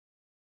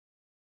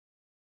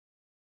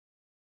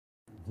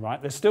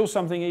Right, there's still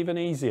something even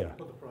easier.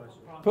 Put the price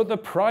up. Put the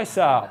price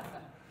up.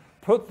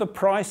 Put the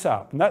price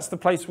up. And that's the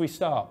place we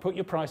start. Put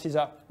your prices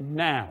up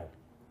now.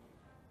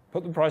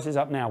 Put the prices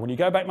up now. When you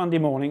go back Monday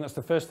morning, that's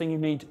the first thing you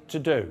need to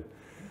do.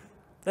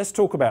 Let's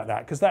talk about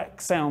that, because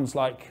that sounds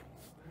like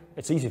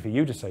it's easy for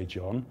you to say,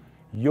 John,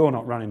 you're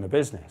not running the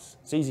business.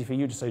 It's easy for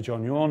you to say,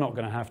 John, you're not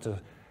going to have to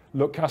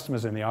look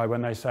customers in the eye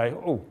when they say,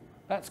 oh,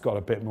 that's got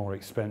a bit more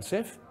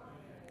expensive.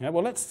 Yeah,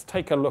 well, let's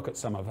take a look at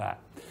some of that.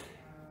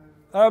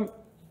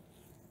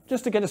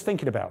 Just to get us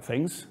thinking about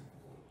things,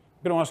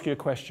 I'm going to ask you a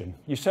question.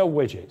 You sell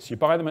widgets. You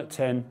buy them at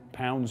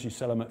 £10, you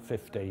sell them at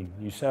 15.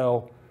 You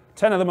sell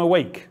 10 of them a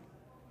week.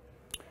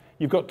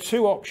 You've got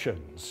two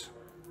options.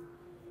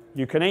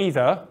 You can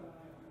either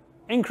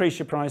increase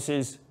your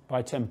prices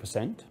by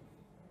 10%,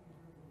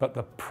 but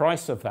the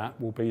price of that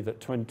will be that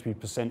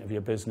 20% of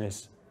your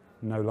business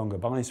no longer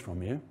buys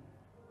from you.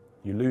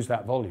 You lose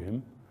that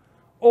volume.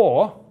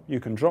 Or you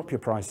can drop your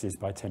prices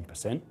by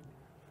 10%,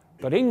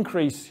 but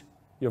increase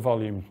your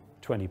volume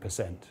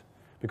 20%,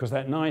 because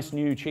that nice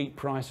new cheap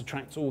price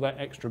attracts all that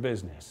extra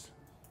business.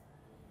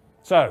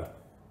 So,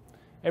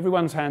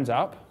 everyone's hands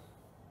up.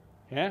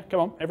 Yeah, come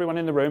on, everyone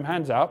in the room,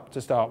 hands up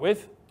to start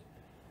with.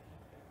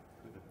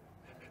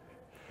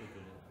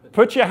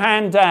 Put your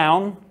hand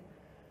down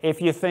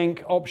if you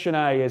think option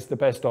A is the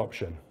best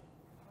option.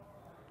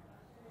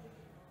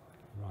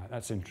 Right,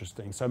 that's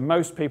interesting. So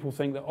most people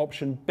think that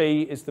option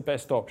B is the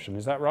best option.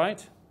 Is that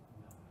right?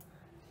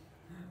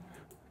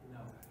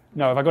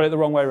 No, have I got it the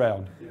wrong way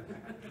around?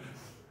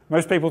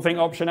 Most people think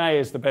option A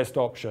is the best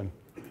option.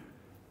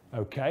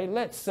 Okay,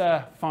 let's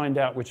find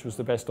out which was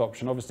the best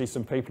option. Obviously,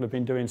 some people have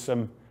been doing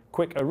some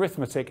quick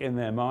arithmetic in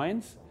their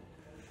minds.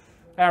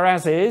 Our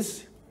as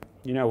is,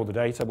 you know all the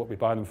data, what we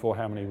buy them for,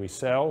 how many we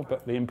sell,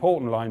 but the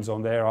important lines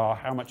on there are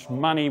how much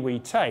money we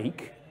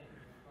take,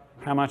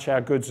 how much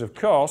our goods have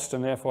cost,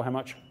 and therefore how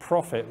much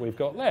profit we've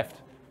got left.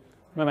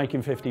 We're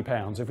making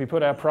 £50. If we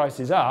put our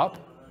prices up,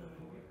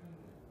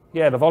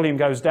 yeah, the volume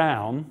goes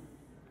down,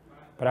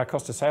 but our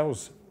cost of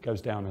sales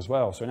goes down as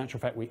well. So in actual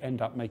fact, we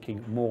end up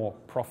making more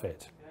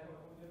profit.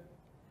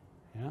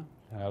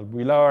 Yeah?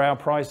 We lower our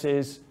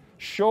prices,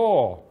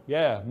 sure,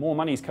 yeah, more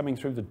money's coming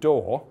through the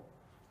door,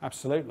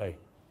 absolutely.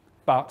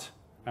 But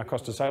our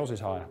cost of sales is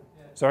higher.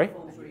 Sorry?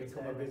 You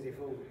become a busy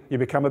fool. You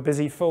become a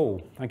busy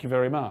fool. Thank you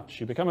very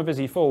much. You become a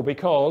busy fool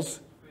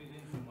because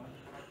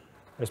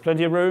there's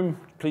plenty of room.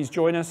 Please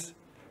join us.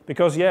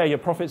 Because, yeah, your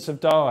profits have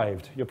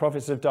dived. Your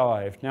profits have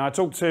dived. Now, I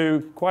talk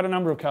to quite a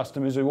number of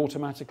customers who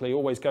automatically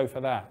always go for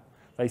that.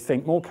 They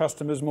think more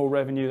customers, more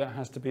revenue, that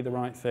has to be the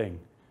right thing.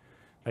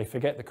 They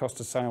forget the cost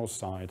of sales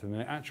side. And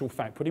in actual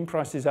fact, putting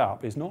prices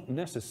up is not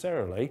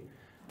necessarily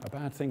a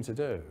bad thing to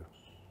do.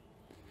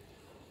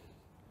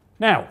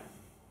 Now,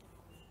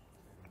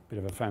 bit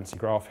of a fancy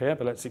graph here,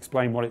 but let's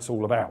explain what it's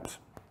all about.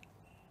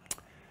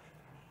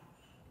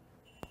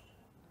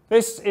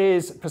 This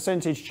is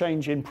percentage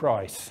change in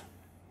price.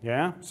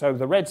 Yeah, so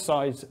the red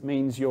side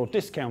means you're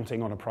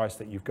discounting on a price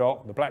that you've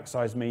got. The black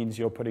side means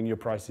you're putting your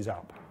prices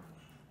up.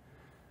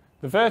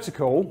 The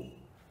vertical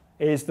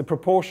is the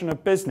proportion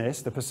of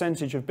business, the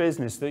percentage of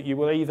business that you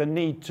will either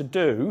need to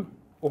do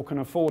or can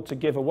afford to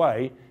give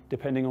away,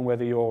 depending on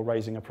whether you're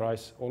raising a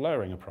price or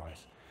lowering a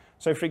price.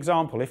 So for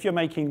example, if you're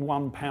making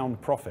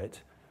 £1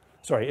 profit,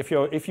 if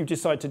you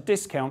decide to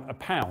discount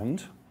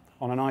 £1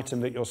 on an item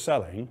that you're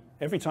selling,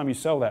 every time you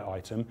sell that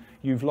item,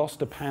 you've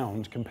lost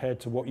 £1 compared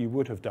to what you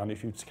would have done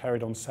if you'd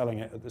carried on selling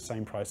it at the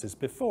same price as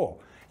before.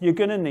 You're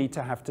going to need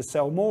to have to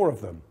sell more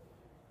of them.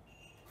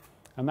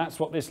 And that's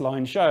what this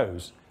line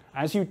shows.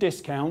 As you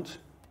discount,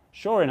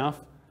 sure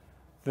enough,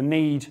 the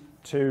need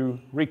to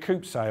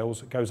recoup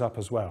sales goes up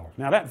as well.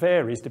 Now that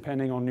varies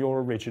depending on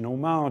your original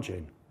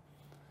margin.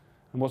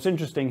 And what's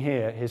interesting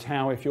here is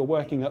how if you're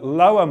working at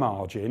lower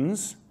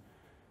margins,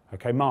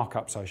 okay,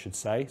 markups I should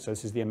say, so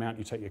this is the amount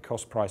you take your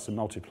cost price and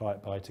multiply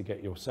it by to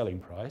get your selling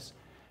price.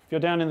 If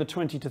you're down in the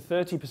 20 to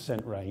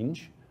 30%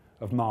 range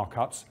of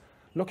markups,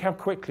 look how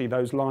quickly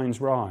those lines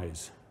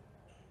rise.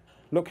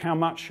 Look how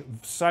much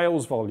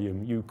sales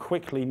volume you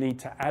quickly need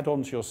to add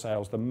on to your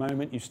sales the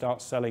moment you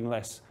start selling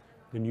less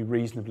than you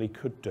reasonably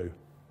could do.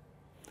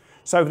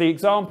 So the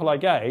example I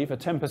gave, a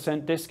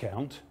 10%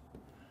 discount,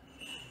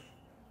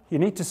 you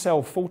need to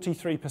sell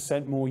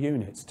 43% more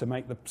units to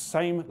make the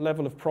same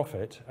level of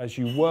profit as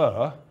you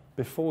were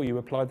before you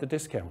applied the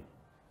discount.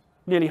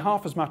 Nearly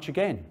half as much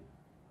again.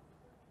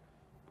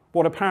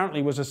 What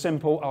apparently was a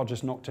simple, I'll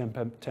just knock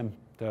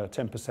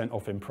 10%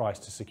 off in price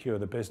to secure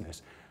the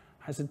business,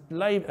 has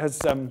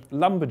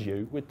lumbered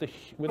you with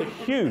a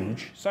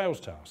huge sales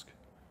task.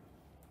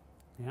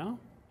 Yeah?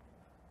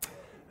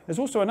 There's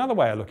also another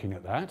way of looking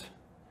at that.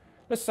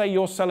 Let's say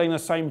you're selling the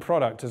same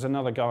product as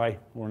another guy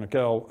or a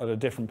girl at a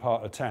different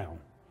part of town.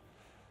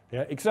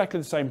 Yeah,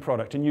 exactly the same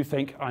product, and you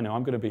think, I know,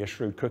 I'm going to be a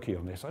shrewd cookie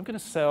on this. I'm going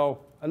to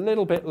sell a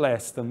little bit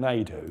less than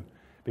they do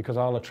because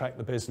I'll attract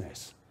the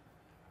business.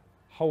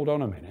 Hold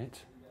on a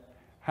minute.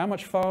 How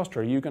much faster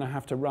are you going to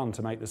have to run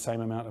to make the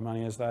same amount of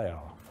money as they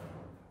are?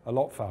 A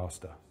lot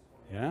faster.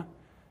 Yeah?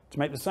 To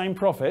make the same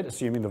profit,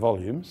 assuming the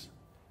volumes,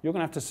 you're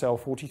going to have to sell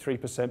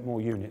 43%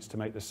 more units to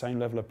make the same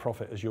level of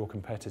profit as your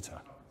competitor.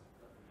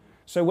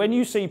 So when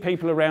you see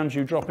people around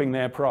you dropping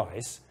their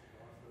price,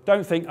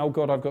 don't think, oh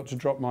God, I've got to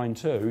drop mine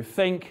too.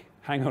 Think,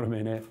 hang on a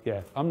minute,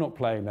 yeah, I'm not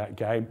playing that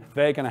game.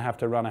 They're going to have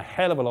to run a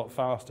hell of a lot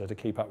faster to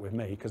keep up with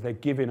me because they're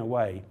giving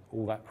away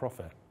all that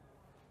profit.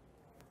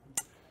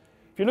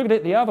 If you look at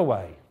it the other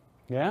way,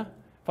 yeah,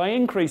 if I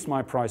increase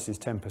my prices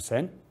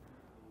 10%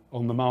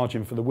 on the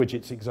margin for the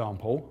widgets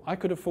example, I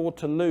could afford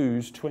to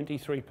lose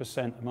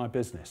 23% of my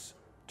business,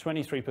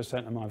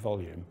 23% of my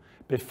volume,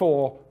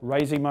 before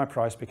raising my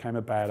price became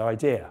a bad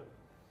idea.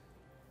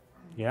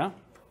 Yeah?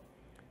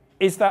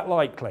 Is that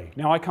likely?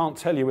 Now, I can't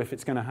tell you if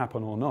it's going to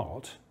happen or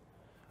not.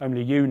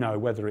 Only you know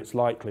whether it's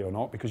likely or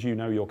not because you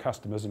know your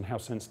customers and how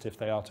sensitive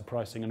they are to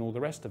pricing and all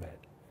the rest of it.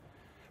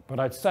 But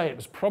I'd say it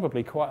was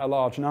probably quite a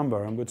large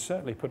number and would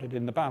certainly put it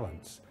in the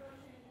balance.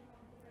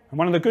 And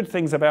one of the good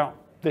things about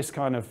this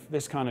kind of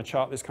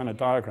chart, this kind of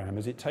diagram,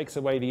 is it takes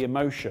away the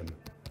emotion.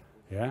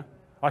 Yeah?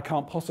 I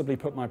can't possibly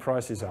put my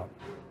prices up.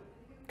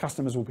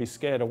 Customers will be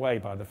scared away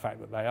by the fact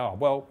that they are.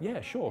 Well,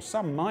 yeah, sure,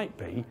 some might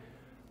be,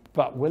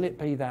 but will it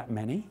be that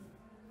many?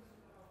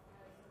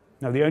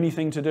 Now, the only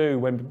thing to do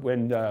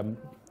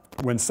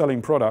when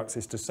selling products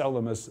is to sell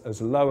them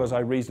as low as I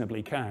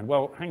reasonably can.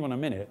 Well, hang on a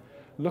minute.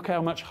 Look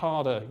how much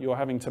harder you're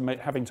having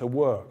to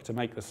work to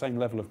make the same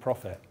level of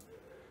profit.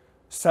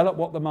 Sell at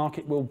what the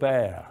market will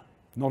bear,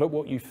 not at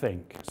what you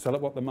think. Sell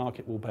at what the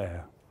market will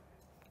bear.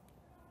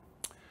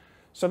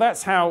 So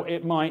that's how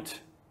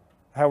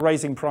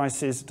raising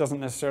prices doesn't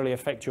necessarily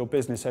affect your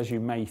business as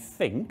you may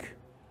think,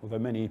 although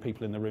many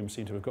people in the room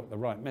seem to have got the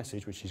right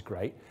message, which is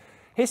great.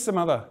 Here's some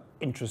other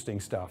interesting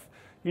stuff.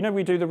 You know,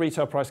 we do the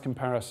retail price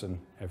comparison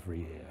every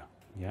year,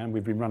 yeah, and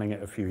we've been running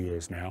it a few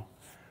years now.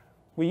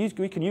 We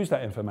can use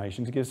that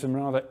information to give some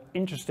rather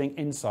interesting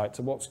insight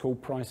to what's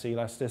called price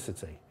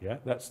elasticity. Yeah,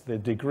 that's the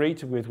degree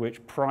with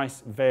which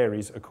price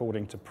varies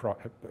according to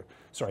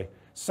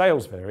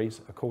sales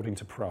varies according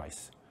to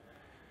price.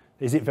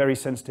 Is it very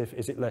sensitive?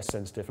 Is it less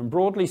sensitive? And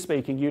broadly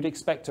speaking, you'd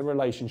expect a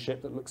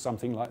relationship that looks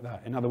something like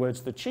that. In other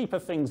words, the cheaper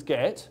things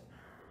get,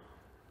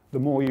 the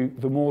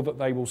more that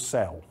they will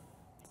sell.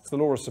 It's the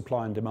law of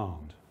supply and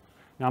demand.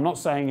 Now, I'm not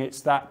saying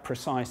it's that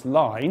precise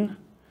line.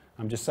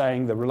 I'm just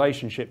saying the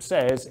relationship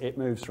says it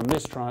moves from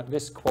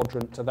this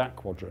quadrant to that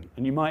quadrant.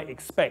 And you might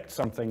expect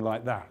something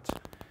like that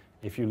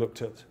if you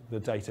looked at the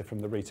data from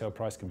the retail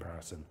price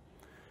comparison.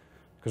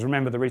 Because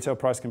remember, the retail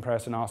price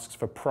comparison asks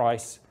for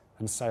price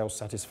and sales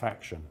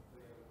satisfaction.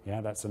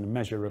 Yeah, that's a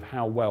measure of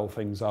how well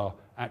things are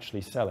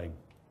actually selling.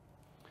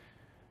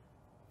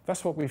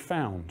 That's what we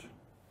found.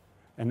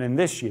 And in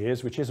this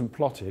year's, which isn't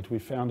plotted, we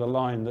found a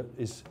line that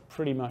is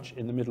pretty much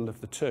in the middle of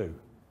the two.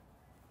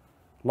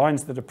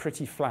 Lines that are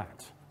pretty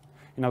flat.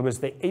 In other words,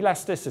 the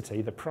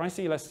elasticity, the price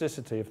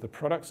elasticity of the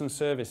products and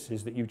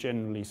services that you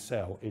generally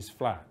sell is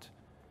flat.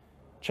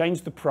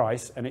 Change the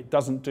price and it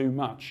doesn't do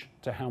much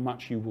to how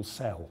much you will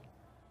sell.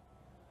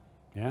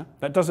 Yeah?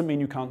 That doesn't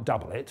mean you can't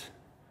double it.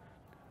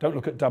 Don't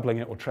look at doubling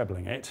it or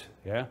trebling it.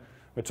 Yeah?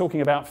 We're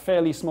talking about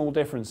fairly small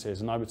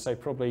differences, and I would say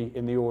probably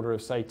in the order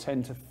of, say,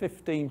 10 to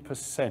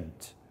 15%,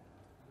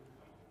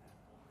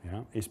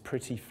 yeah, is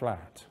pretty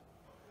flat.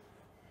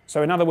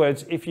 So in other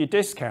words, if you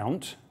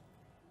discount,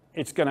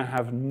 it's going to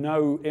have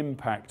no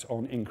impact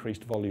on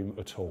increased volume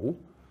at all.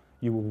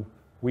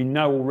 We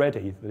know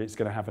already that it's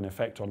going to have an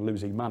effect on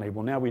losing money.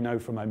 Well, now we know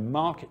from a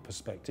market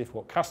perspective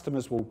what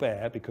customers will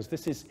bear, because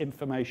this is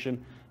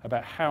information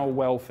about how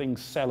well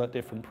things sell at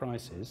different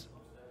prices.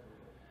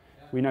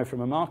 We know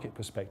from a market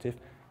perspective,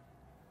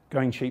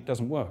 going cheap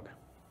doesn't work.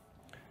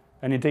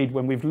 And indeed,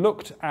 when we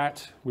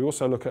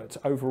also look at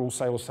overall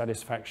sales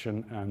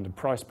satisfaction and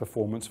price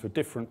performance for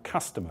different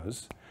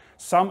customers.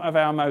 Some of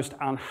our most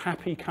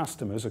unhappy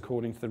customers,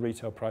 according to the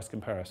retail price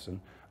comparison,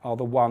 are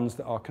the ones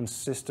that are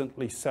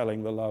consistently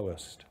selling the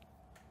lowest.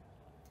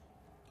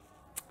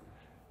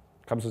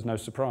 Comes as no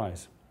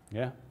surprise,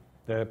 yeah?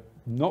 They're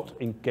not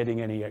getting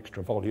any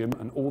extra volume,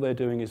 and all they're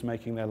doing is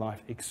making their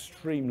life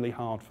extremely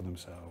hard for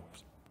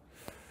themselves.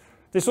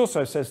 This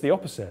also says the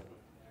opposite.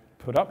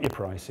 Put up your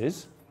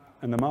prices,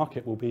 and the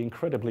market will be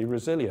incredibly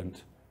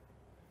resilient.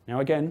 Now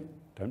again,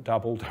 don't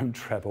double, don't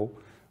treble.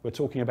 We're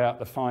talking about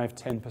the 5,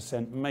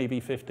 10%, maybe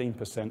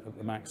 15% at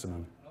the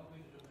maximum.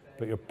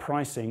 But your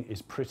pricing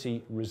is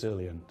pretty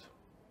resilient.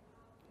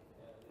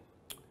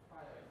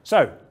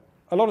 So,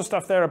 a lot of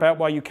stuff there about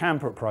why you can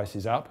put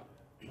prices up.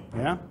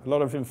 Yeah? A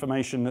lot of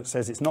information that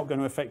says it's not going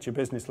to affect your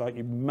business like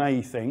you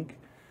may think.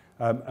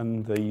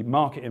 And the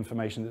market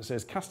information that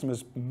says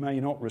customers may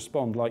not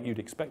respond like you'd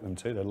expect them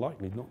to. They're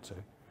likely not to.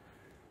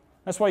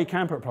 That's why you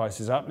can put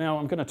prices up. Now,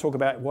 I'm going to talk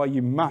about why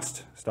you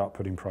must start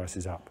putting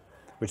prices up,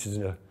 which is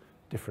a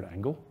different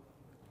angle.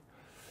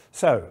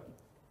 So,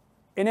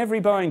 in every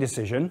buying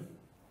decision,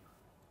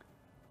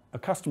 a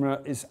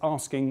customer is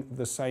asking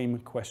the same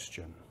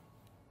question.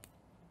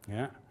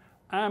 Yeah?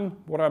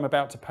 What I'm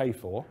about to pay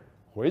for,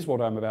 or is what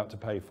I'm about to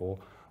pay for,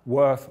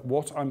 worth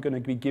what I'm going to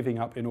be giving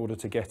up in order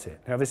to get it?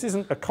 Now, this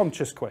isn't a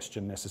conscious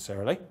question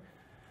necessarily,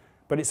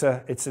 But it's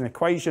an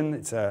equation,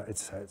 it's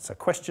a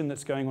question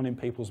that's going on in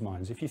people's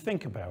minds. If you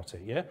think about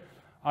it, yeah?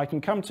 I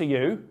can come to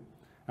you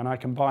and I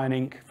can buy an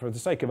ink, for the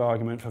sake of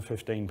argument, for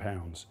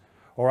 £15.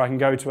 Or I can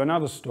go to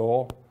another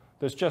store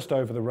that's just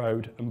over the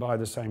road and buy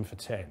the same for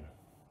 10.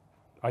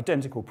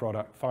 Identical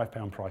product,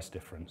 £5 price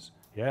difference,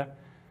 yeah?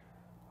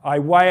 I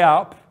weigh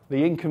up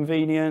the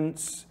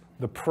inconvenience,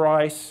 the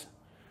price.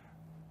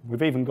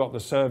 We've even got the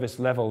service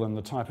level and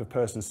the type of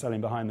person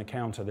selling behind the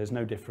counter. There's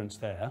no difference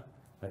there,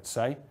 let's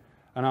say.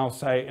 And I'll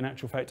say, in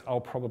actual fact, I'll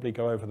probably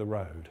go over the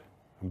road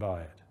and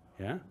buy it,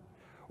 yeah?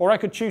 Or I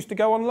could choose to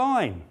go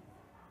online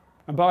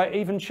and buy it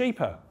even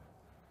cheaper.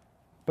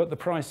 But the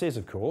price is,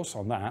 of course,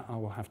 on that, I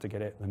will have to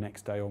get it the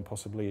next day or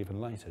possibly even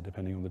later,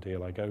 depending on the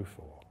deal I go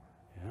for,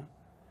 yeah?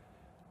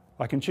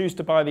 I can choose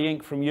to buy the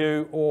ink from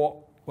you,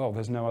 or, well,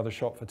 there's no other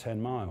shop for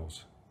 10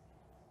 miles.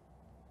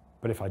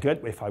 But if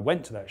I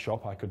went to that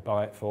shop, I could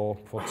buy it for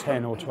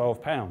 10 or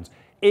 12 pounds.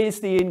 Is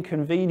the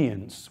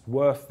inconvenience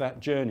worth that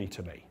journey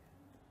to me?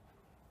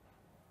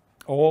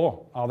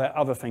 Or are there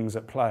other things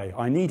at play?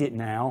 I need it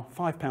now,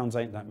 £5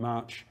 ain't that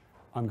much,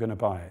 I'm going to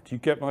buy it. You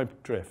get my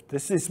drift?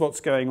 This is what's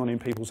going on in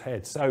people's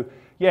heads. So,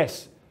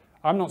 yes,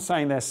 I'm not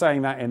saying they're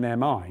saying that in their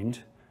mind,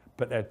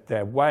 but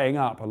they're weighing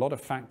up a lot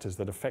of factors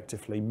that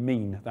effectively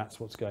mean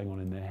that's what's going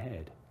on in their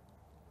head.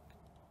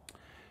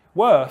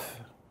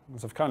 Worth,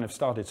 as I've kind of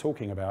started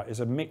talking about, is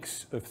a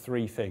mix of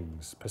three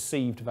things.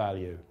 Perceived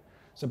value.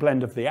 It's a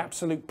blend of the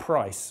absolute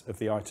price of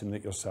the item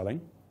that you're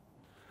selling,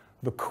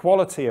 the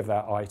quality of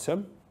that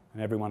item,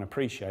 and everyone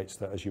appreciates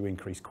that as you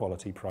increase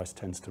quality, price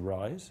tends to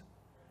rise,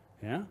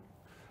 yeah?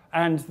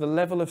 And the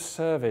level of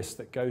service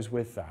that goes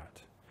with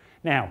that.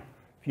 Now,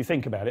 if you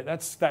think about it,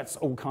 that's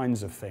all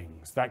kinds of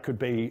things. That could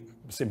be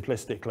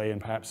simplistically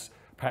and perhaps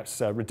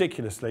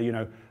ridiculously, you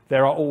know,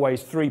 there are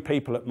always 3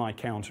 people at my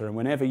counter, and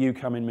whenever you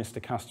come in, Mr.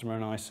 Customer,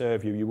 and I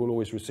serve you, you will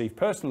always receive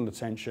personal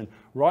attention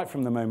right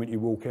from the moment you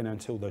walk in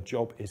until the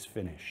job is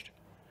finished.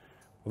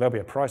 Well, there'll be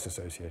a price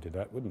associated with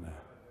that, wouldn't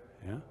there?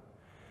 Yeah?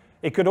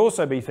 It could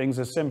also be things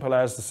as simple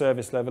as the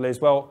service level is,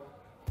 well,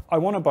 I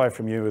want to buy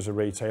from you as a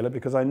retailer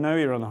because I know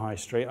you're on the high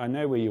street, I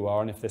know where you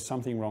are, and if there's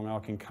something wrong, I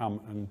can come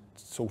and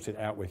sort it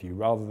out with you,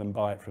 rather than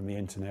buy it from the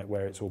internet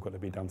where it's all got to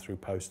be done through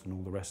post and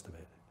all the rest of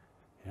it.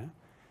 Yeah?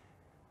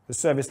 The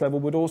service level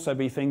would also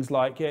be things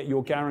like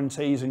your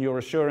guarantees and your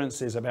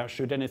assurances about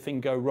should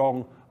anything go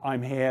wrong,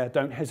 I'm here,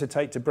 don't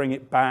hesitate to bring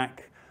it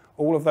back,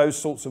 all of those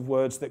sorts of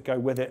words that go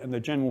with it, and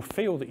the general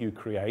feel that you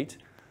create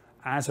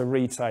as a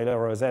retailer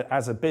or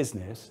as a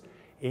business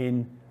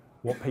in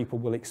what people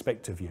will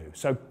expect of you.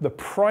 So the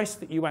price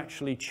that you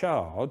actually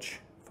charge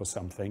for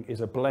something is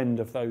a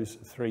blend of those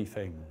 3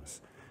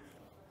 things.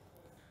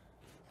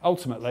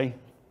 Ultimately,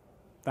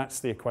 that's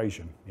the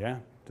equation, yeah?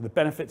 Do the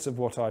benefits of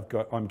what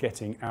I'm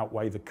getting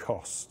outweigh the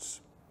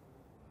costs?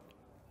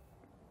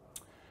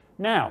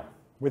 Now,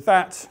 with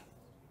that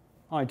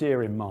idea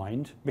in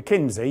mind,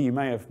 McKinsey, you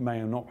may have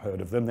not heard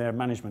of them, they're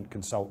management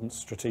consultants,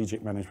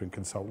 strategic management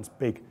consultants,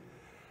 big.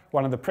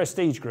 One of the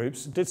prestige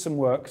groups did some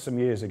work some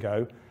years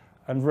ago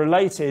and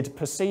related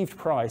perceived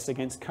price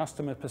against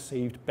customer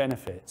perceived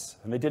benefits.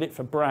 And they did it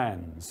for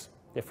brands,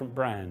 different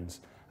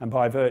brands, and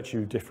by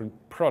virtue, different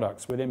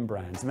products within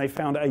brands. And they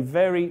found a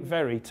very,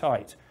 very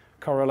tight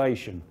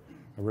correlation,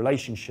 a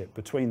relationship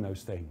between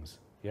those things,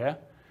 yeah?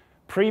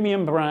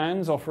 Premium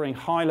brands offering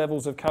high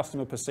levels of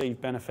customer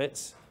perceived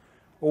benefits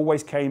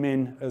always came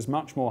in as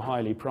much more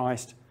highly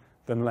priced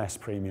than less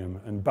premium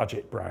and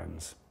budget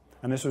brands.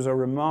 And this was a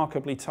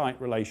remarkably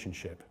tight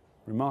relationship.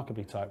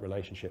 Remarkably tight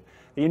relationship.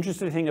 The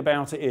interesting thing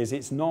about it is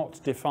it's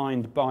not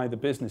defined by the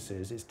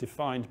businesses, it's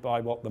defined by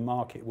what the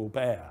market will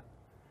bear.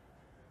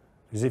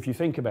 Because if you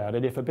think about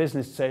it, if a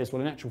business says,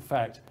 well, in actual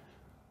fact,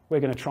 we're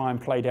going to try and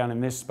play down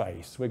in this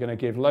space, we're going to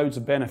give loads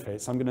of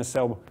benefits, I'm going to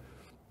sell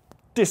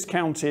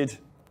discounted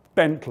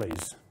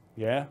Bentleys,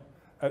 yeah,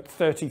 at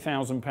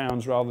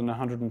 £30,000 rather than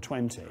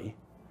 120,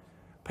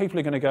 people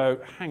are going to go,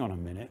 hang on a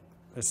minute,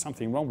 there's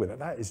something wrong with it.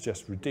 That is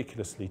just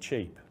ridiculously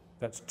cheap.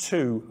 That's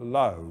too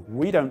low.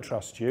 We don't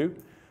trust you.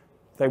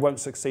 They won't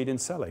succeed in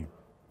selling.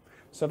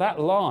 So that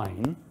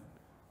line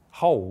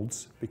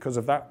holds because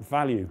of that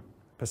value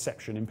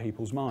perception in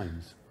people's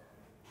minds.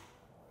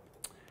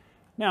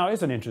 Now,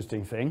 here's an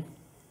interesting thing.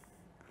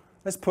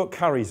 Let's put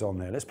Currys on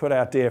there. Let's put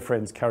our dear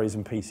friends Currys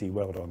and PC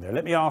World on there.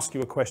 Let me ask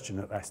you a question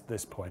at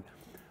this point.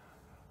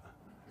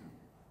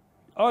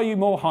 Are you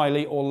more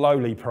highly or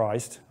lowly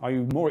priced? Are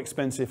you more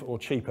expensive or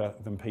cheaper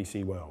than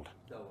PC World?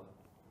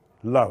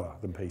 Lower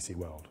than PC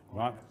World,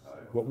 right?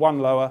 We've got one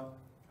lower.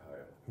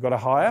 We've got a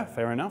higher,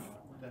 fair enough.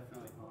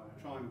 Definitely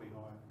higher. Try and be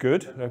higher.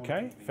 Good,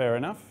 okay, fair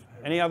enough.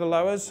 Any other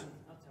lowers?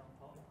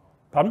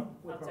 Pardon?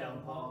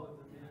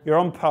 You're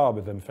on par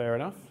with them, fair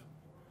enough.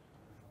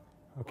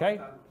 Okay.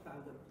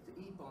 Found that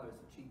the e-buy is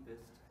the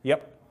cheapest.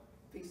 Yep.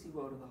 PC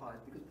World are the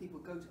highest because people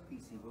go to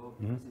PC World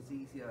because it's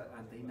easier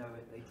and they know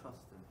it, they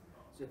trust them.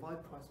 So if I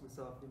price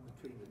myself in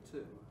between the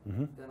two,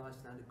 then I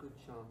stand a good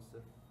chance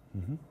of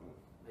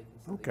making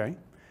something. Okay.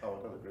 Oh,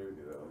 I don't agree with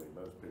you though. I mean,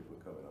 most people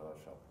who come in our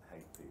shop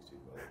hate PC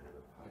World with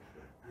a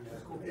passion.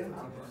 It's called PC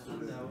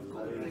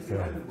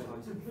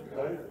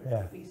Underwood.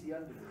 Yeah. PC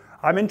Underwood.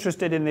 I'm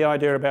interested in the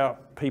idea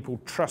about people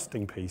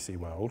trusting PC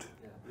World.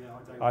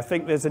 I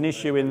think there's an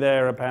issue in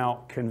there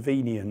about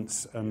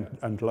convenience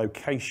and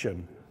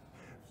location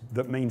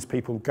that means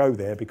people go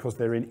there because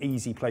they're in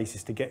easy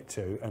places to get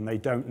to and they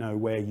don't know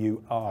where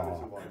you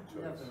are.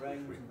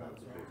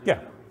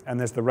 Yeah, and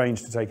there's the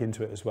range to take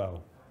into it as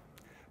well.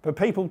 But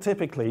people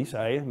typically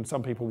say, and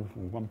some people,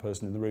 one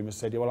person in the room has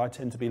said, well, I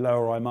tend to be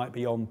lower, or I might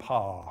be on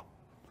par.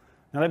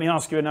 Now let me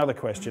ask you another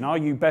question. Are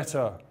you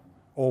better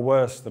or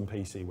worse than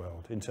PC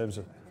World in terms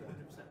of,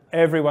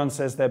 everyone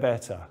says they're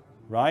better,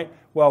 right?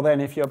 Well then,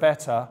 if you're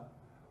better,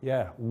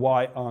 yeah,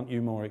 why aren't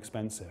you more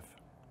expensive?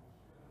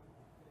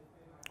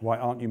 Why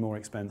aren't you more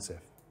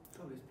expensive? The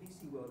trouble is,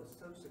 PC World is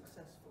so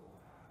successful,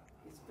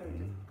 it's very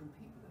difficult to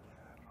compete with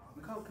them.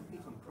 You can't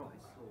compete on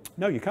price.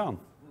 No, you can't.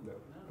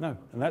 No,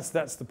 and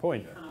that's the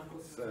point.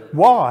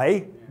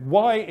 Why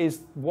is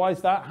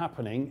that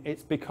happening?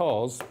 It's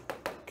because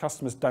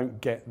customers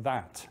don't get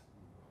that.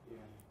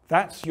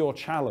 That's your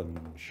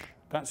challenge.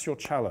 That's your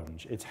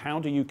challenge. It's how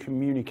do you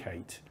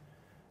communicate?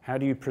 How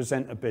do you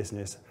present a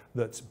business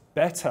that's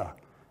better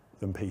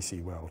than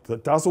PC World,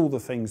 that does all the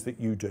things that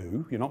you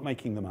do? You're not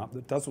making them up,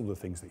 that does all the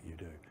things that you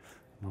do.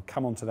 And I'll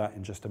come on to that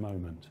in just a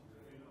moment.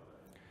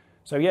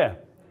 So yeah,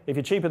 if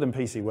you're cheaper than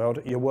PC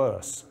World, you're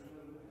worse.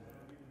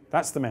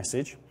 That's the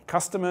message.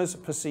 Customers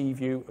perceive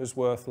you as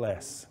worth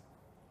less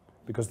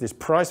because this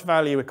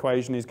price-value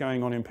equation is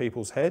going on in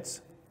people's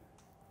heads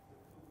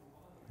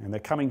and they're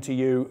coming to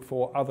you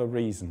for other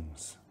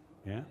reasons.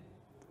 Yeah,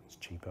 it's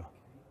cheaper.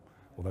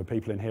 Although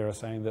people in here are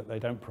saying that they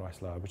don't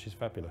price lower, which is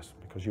fabulous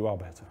because you are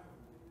better.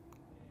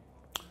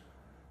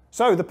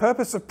 So the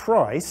purpose of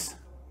price,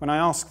 when I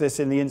ask this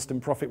in the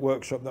instant profit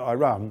workshop that I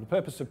run, the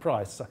purpose of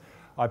price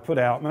I put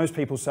out, most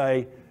people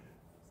say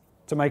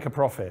to make a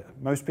profit.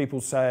 Most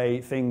people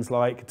say things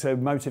like to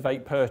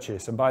motivate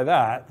purchase, and by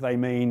that they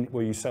mean,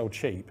 well, you sell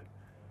cheap.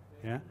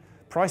 Yeah?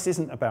 Price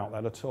isn't about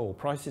that at all.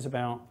 Price is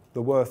about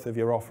the worth of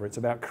your offer. It's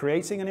about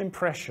creating an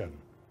impression.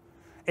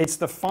 It's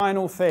the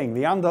final thing,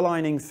 the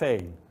underlining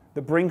thing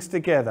that brings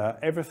together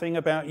everything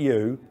about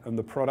you and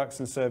the products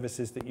and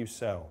services that you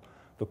sell.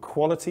 The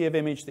quality of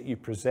image that you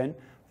present,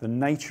 the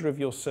nature of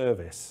your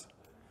service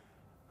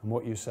and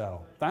what you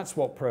sell. That's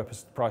what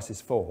price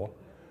is for.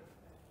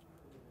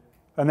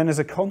 And then as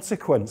a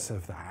consequence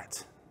of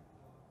that,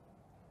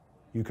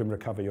 you can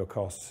recover your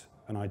costs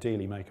and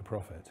ideally make a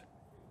profit.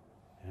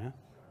 Yeah?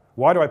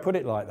 Why do I put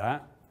it like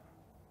that?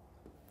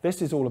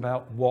 This is all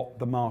about what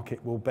the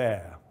market will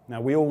bear. Now,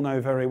 we all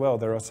know very well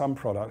there are some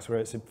products where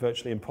it's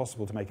virtually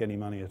impossible to make any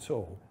money at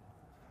all.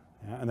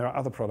 Yeah? And there are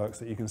other products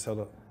that you can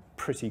sell at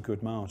pretty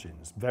good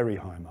margins, very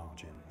high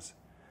margins.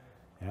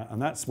 Yeah? And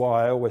that's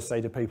why I always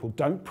say to people,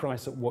 don't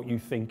price at what you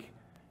think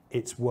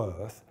it's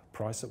worth,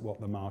 price at what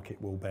the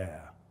market will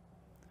bear.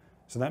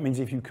 So that means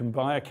if you can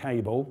buy a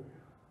cable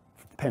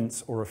for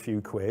pence or a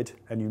few quid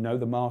and you know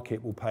the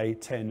market will pay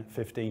 10,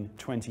 15,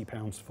 20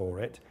 pounds for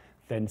it,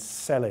 then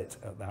sell it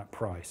at that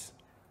price.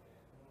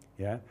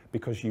 Yeah?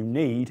 Because you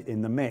need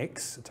in the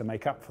mix to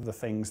make up for the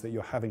things that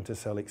you're having to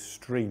sell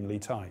extremely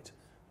tight.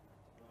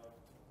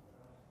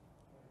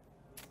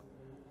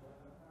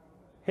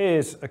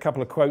 Here's a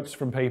couple of quotes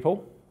from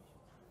people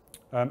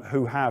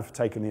who have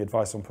taken the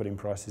advice on putting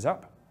prices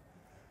up.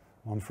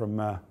 One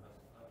from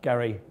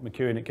Gary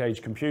McEwen at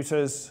Gage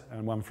Computers,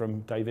 and one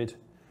from David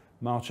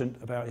Marchant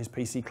about his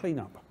PC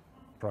cleanup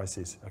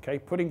prices. Okay,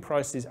 putting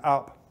prices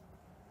up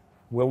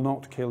will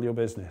not kill your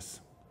business.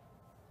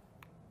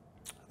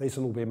 These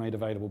will all be made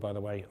available, by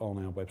the way,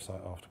 on our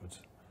website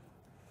afterwards,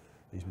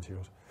 these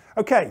materials.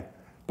 Okay,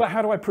 but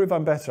how do I prove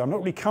I'm better? I'm not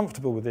really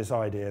comfortable with this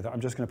idea that I'm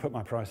just going to put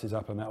my prices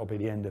up and that'll be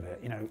the end of it.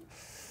 You know,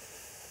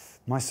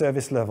 my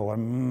service level,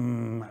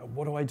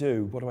 what do I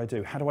do? What do I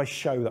do? How do I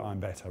show that I'm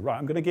better? Right,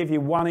 I'm going to give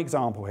you one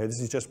example here. This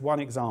is just one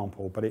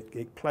example, but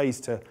it plays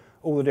to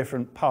all the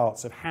different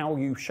parts of how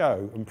you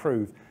show and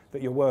prove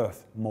that you're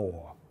worth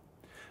more.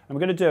 And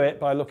we're going to do it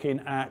by looking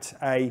at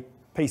a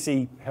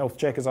PC health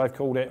check, as I've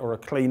called it, or a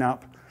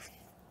cleanup,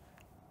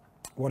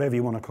 whatever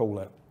you want to call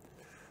it.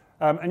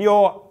 And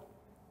your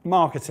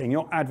marketing,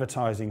 your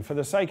advertising, for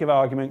the sake of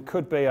argument,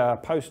 could be a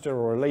poster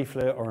or a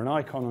leaflet or an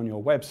icon on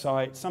your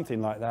website, something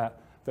like that,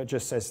 that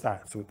just says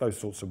that, so those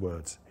sorts of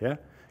words, yeah?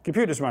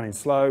 Computer's running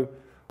slow,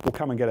 we'll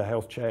come and get a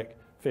health check,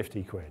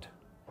 50 quid.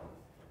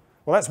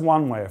 Well, that's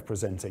one way of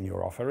presenting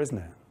your offer, isn't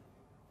it?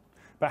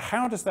 But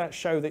how does that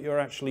show that you're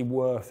actually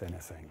worth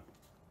anything?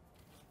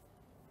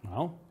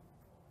 Well,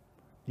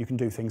 you can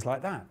do things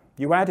like that.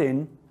 You add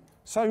in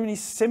so many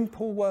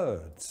simple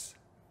words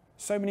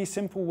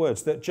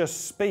that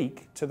just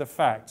speak to the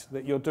fact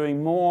that you're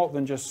doing more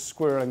than just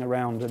squirreling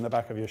around in the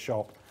back of your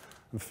shop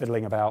and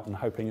fiddling about and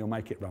hoping you'll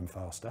make it run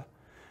faster.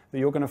 That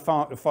you're going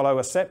to follow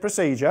a set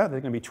procedure, there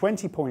are going to be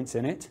 20 points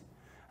in it,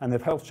 and the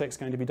health check's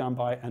going to be done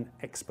by an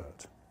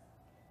expert.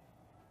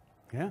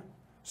 Yeah?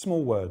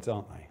 Small words,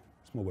 aren't they?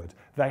 small words,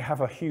 they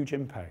have a huge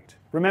impact.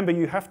 Remember,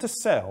 you have to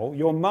sell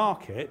your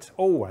market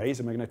always,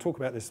 and we're going to talk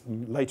about this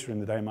later in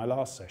the day in my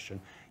last session,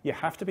 you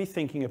have to be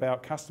thinking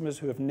about customers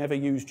who have never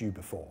used you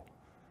before.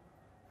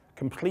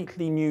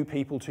 Completely new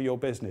people to your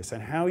business,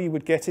 and how you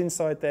would get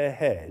inside their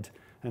head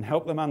and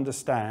help them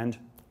understand,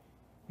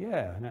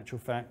 yeah, in actual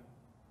fact,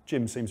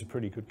 Jim seems a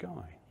pretty good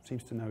guy.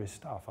 Seems to know his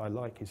stuff. I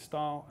like his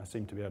style. I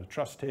seem to be able to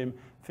trust him.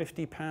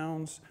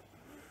 £50.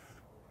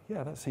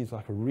 Yeah, that seems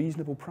like a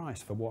reasonable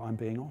price for what I'm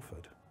being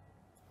offered.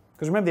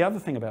 Because remember, the other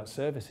thing about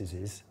services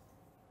is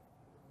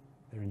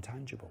they're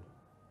intangible.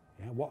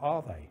 Yeah, what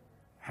are they?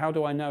 How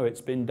do I know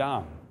it's been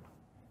done?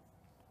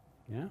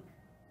 Yeah?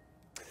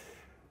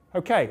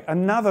 Okay,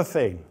 another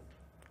thing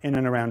in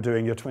and around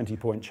doing your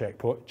 20-point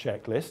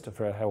checklist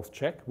for a health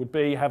check would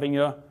be having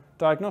your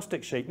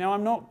diagnostic sheet. Now,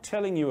 I'm not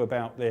telling you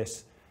about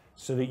this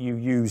so that you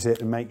use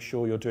it and make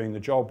sure you're doing the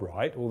job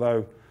right,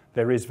 although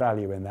there is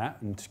value in that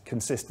and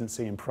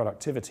consistency in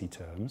productivity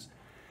terms.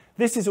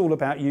 This is all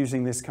about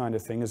using this kind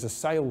of thing as a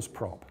sales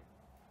prop.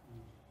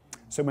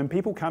 So when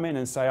people come in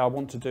and say, I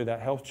want to do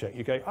that health check,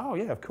 you go, oh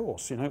yeah, of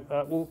course.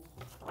 Well,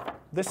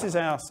 this is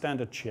our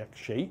standard check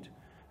sheet,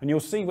 and you'll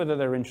see whether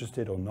they're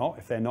interested or not.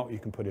 If they're not, you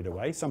can put it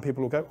away. Some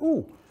people will go,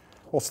 oh,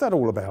 what's that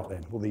all about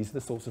then? Well, these are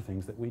the sorts of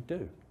things that we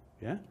do.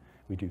 Yeah,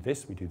 we do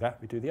this, we do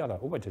that, we do the other.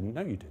 Oh, I didn't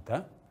know you did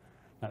that.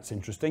 That's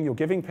interesting. You're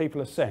giving people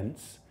a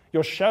sense.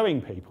 You're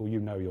showing people you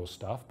know your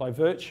stuff by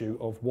virtue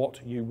of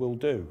what you will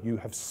do. You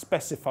have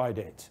specified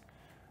it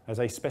as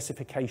a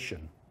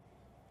specification.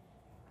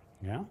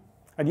 Yeah?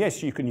 And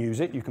yes, you can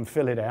use it. You can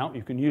fill it out.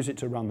 You can use it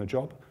to run the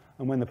job.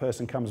 And when the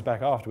person comes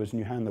back afterwards and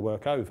you hand the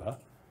work over,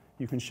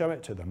 you can show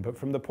it to them. But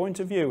from the point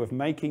of view of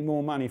making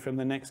more money from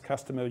the next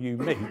customer you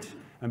meet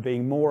and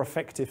being more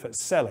effective at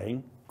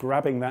selling,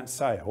 grabbing that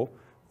sale,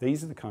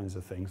 these are the kinds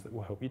of things that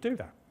will help you do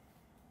that.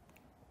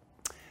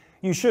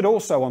 You should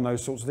also, on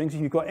those sorts of things,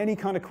 if you've got any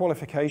kind of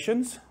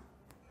qualifications,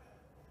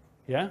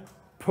 yeah,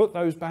 put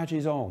those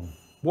badges on,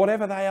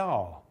 whatever they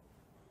are.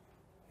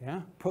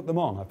 Yeah, put them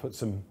on. I put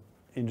some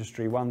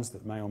industry ones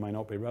that may or may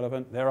not be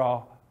relevant. There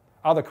are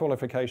other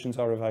qualifications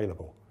are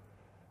available.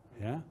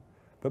 Yeah,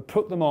 but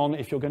put them on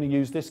if you're going to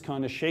use this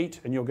kind of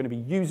sheet and you're going to be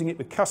using it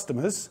with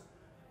customers.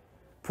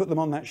 Put them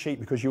on that sheet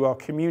because you are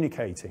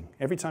communicating.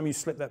 Every time you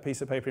slip that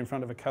piece of paper in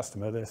front of a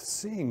customer, they're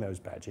seeing those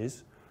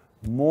badges.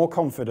 More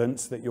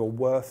confidence that you're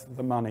worth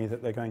the money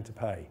that they're going to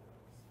pay.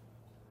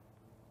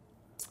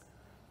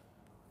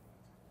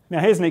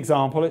 Now here's an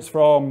example. It's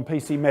from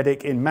PC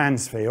Medic in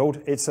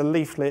Mansfield. It's a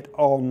leaflet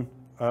on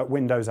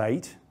Windows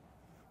 8.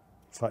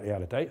 Slightly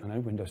out of date, I know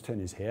Windows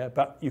 10 is here,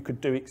 but you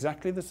could do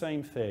exactly the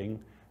same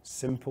thing,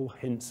 simple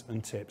hints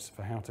and tips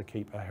for how to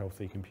keep a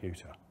healthy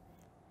computer.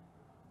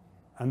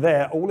 And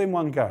there, all in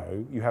one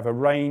go, you have a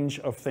range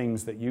of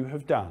things that you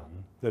have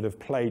done that have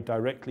played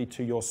directly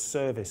to your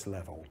service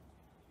level.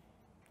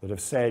 That have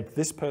said,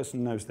 this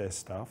person knows their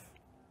stuff,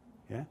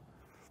 yeah?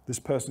 This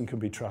person can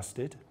be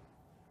trusted,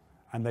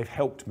 and they've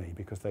helped me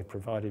because they've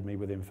provided me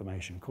with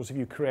information. Of course, if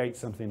you create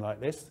something like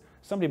this,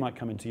 somebody might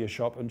come into your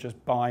shop and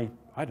just buy,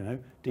 I don't know,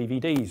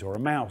 DVDs or a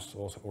mouse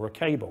or a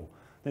cable.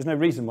 There's no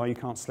reason why you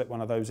can't slip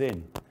one of those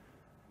in.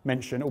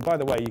 Mention, oh, by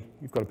the way,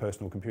 you've got a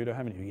personal computer,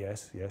 haven't you?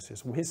 Yes,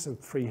 yes. Well, here's some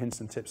free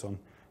hints and tips on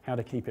how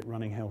to keep it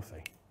running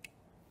healthy.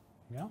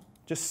 Yeah?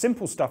 Just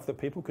simple stuff that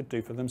people could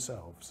do for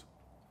themselves.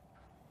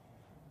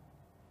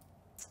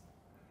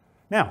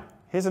 Now,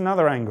 here's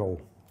another angle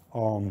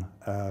on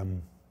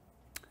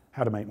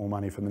how to make more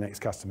money from the next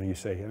customer you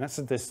see, and that's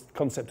this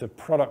concept of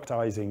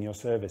productizing your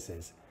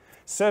services.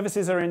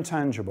 Services are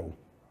intangible.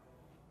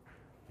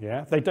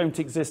 Yeah? They don't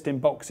exist in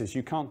boxes.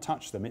 You can't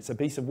touch them. It's a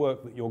piece of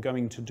work that you're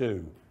going to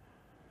do.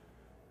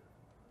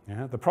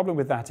 Yeah? The problem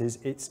with that is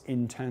it's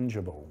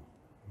intangible.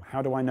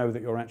 How do I know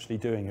that you're actually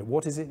doing it?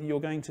 What is it that you're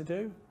going to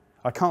do?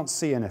 I can't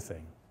see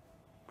anything.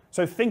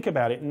 So think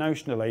about it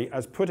notionally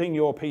as putting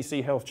your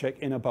PC health check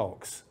in a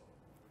box.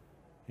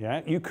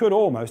 Yeah, you could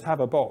almost have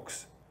a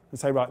box and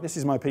say, right, this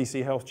is my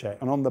PC health check,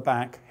 and on the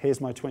back,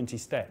 here's my 20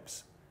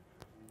 steps.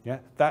 Yeah,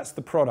 that's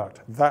the product.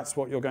 That's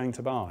what you're going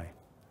to buy.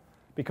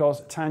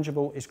 Because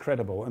tangible is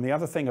credible. And the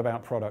other thing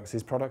about products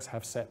is products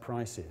have set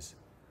prices.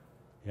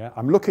 Yeah,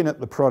 I'm looking at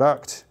the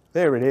product.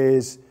 There it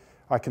is.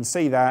 I can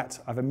see that.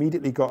 I've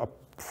immediately got a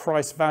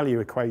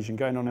price-value equation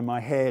going on in my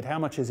head. How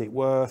much is it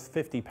worth?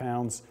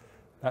 £50.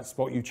 That's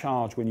what you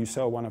charge when you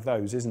sell one of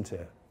those, isn't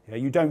it? Yeah,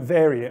 you don't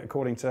vary it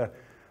according to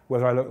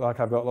whether I look like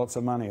I've got lots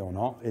of money or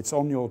not. It's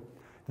on your,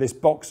 this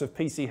box of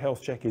PC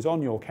health check is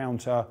on your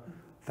counter.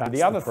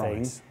 The other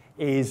thing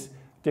is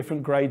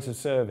different grades of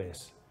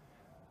service.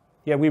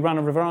 Yeah, we run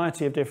a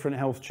variety of different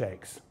health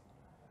checks.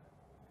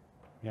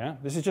 Yeah,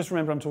 this is just,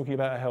 remember, I'm talking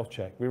about a health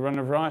check. We run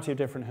a variety of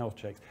different health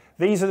checks.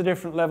 These are the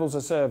different levels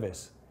of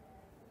service.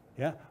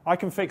 Yeah, I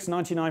can fix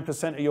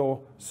 99% of your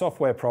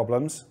software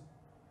problems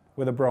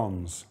with a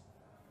bronze.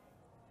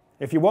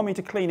 If you want me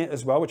to clean it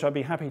as well, which I'd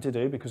be happy to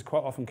do, because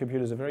quite often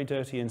computers are very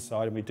dirty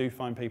inside, and we do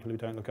find people who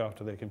don't look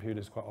after their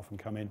computers quite often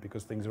come in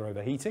because things are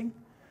overheating,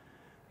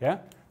 yeah,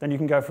 then you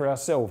can go for our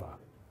silver.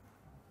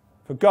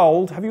 For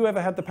gold, have you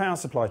ever had the power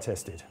supply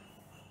tested?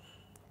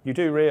 You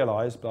do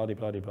realise, blah, blah,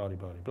 blah, blah,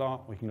 blah, blah,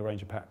 we can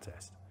arrange a pat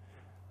test.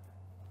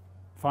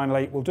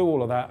 Finally, we'll do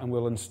all of that and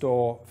we'll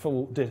install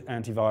full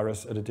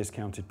antivirus at a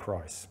discounted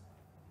price.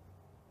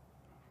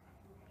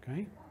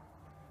 Okay?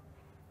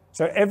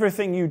 So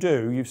everything you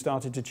do, you've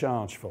started to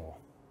charge for.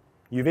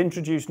 You've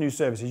introduced new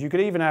services. You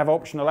could even have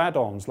optional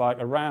add-ons like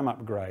a RAM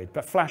upgrade,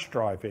 but flash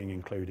drive being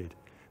included,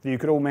 that you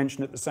could all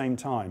mention at the same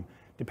time,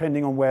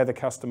 depending on where the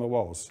customer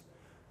was.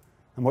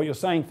 And what you're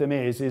saying to them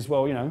is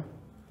well, you know,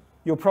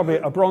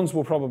 a bronze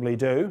will probably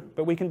do,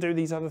 but we can do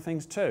these other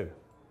things too.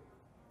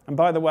 And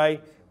by the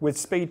way, with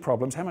speed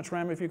problems, how much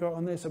RAM have you got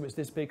on this? So it's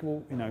this big,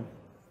 well, you know,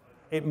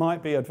 it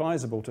might be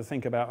advisable to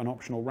think about an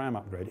optional RAM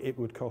upgrade. It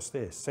would cost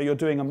this. So you're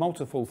doing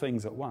multiple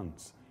things at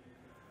once.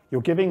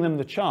 You're giving them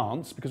the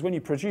chance, because when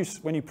you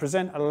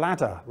present a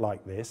ladder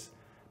like this,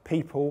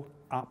 people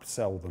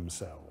upsell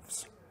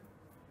themselves.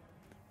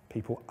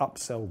 People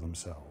upsell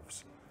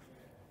themselves.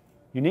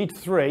 You need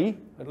 3,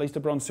 at least a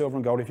bronze, silver,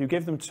 and gold. If you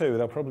give them 2,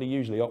 they'll probably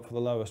usually opt for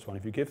the lowest one.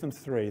 If you give them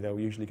 3, they'll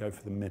usually go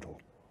for the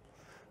middle.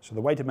 So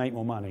the way to make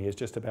more money is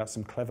just about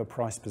some clever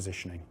price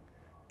positioning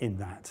in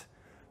that,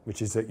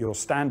 which is that your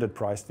standard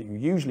price that you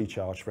usually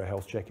charge for a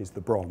health check is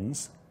the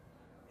bronze,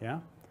 yeah?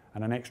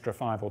 And an extra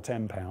 £5 or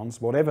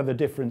 £10. Whatever the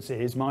difference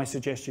is, my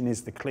suggestion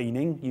is the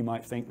cleaning. You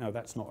might think, no,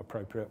 that's not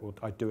appropriate, or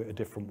I'd do it a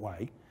different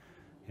way.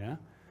 Yeah?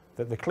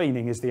 That the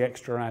cleaning is the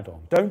extra add-on.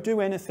 Don't do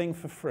anything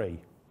for free.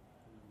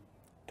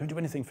 Don't do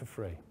anything for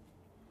free.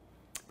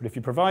 But if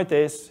you provide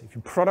this, if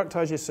you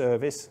productize your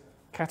service,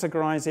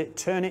 categorize it,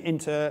 turn it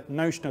into,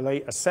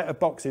 notionally, a set of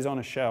boxes on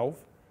a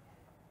shelf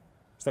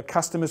so that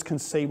customers can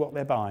see what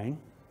they're buying.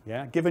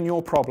 Yeah? Given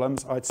your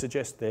problems, I'd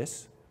suggest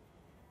this.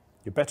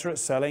 You're better at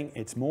selling,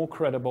 it's more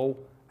credible,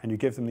 and you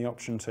give them the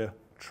option to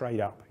trade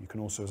up. You can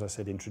also, as I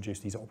said, introduce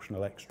these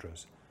optional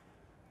extras.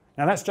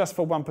 Now that's just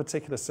for one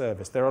particular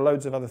service. There are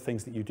loads of other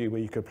things that you do where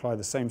you could apply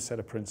the same set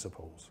of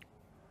principles.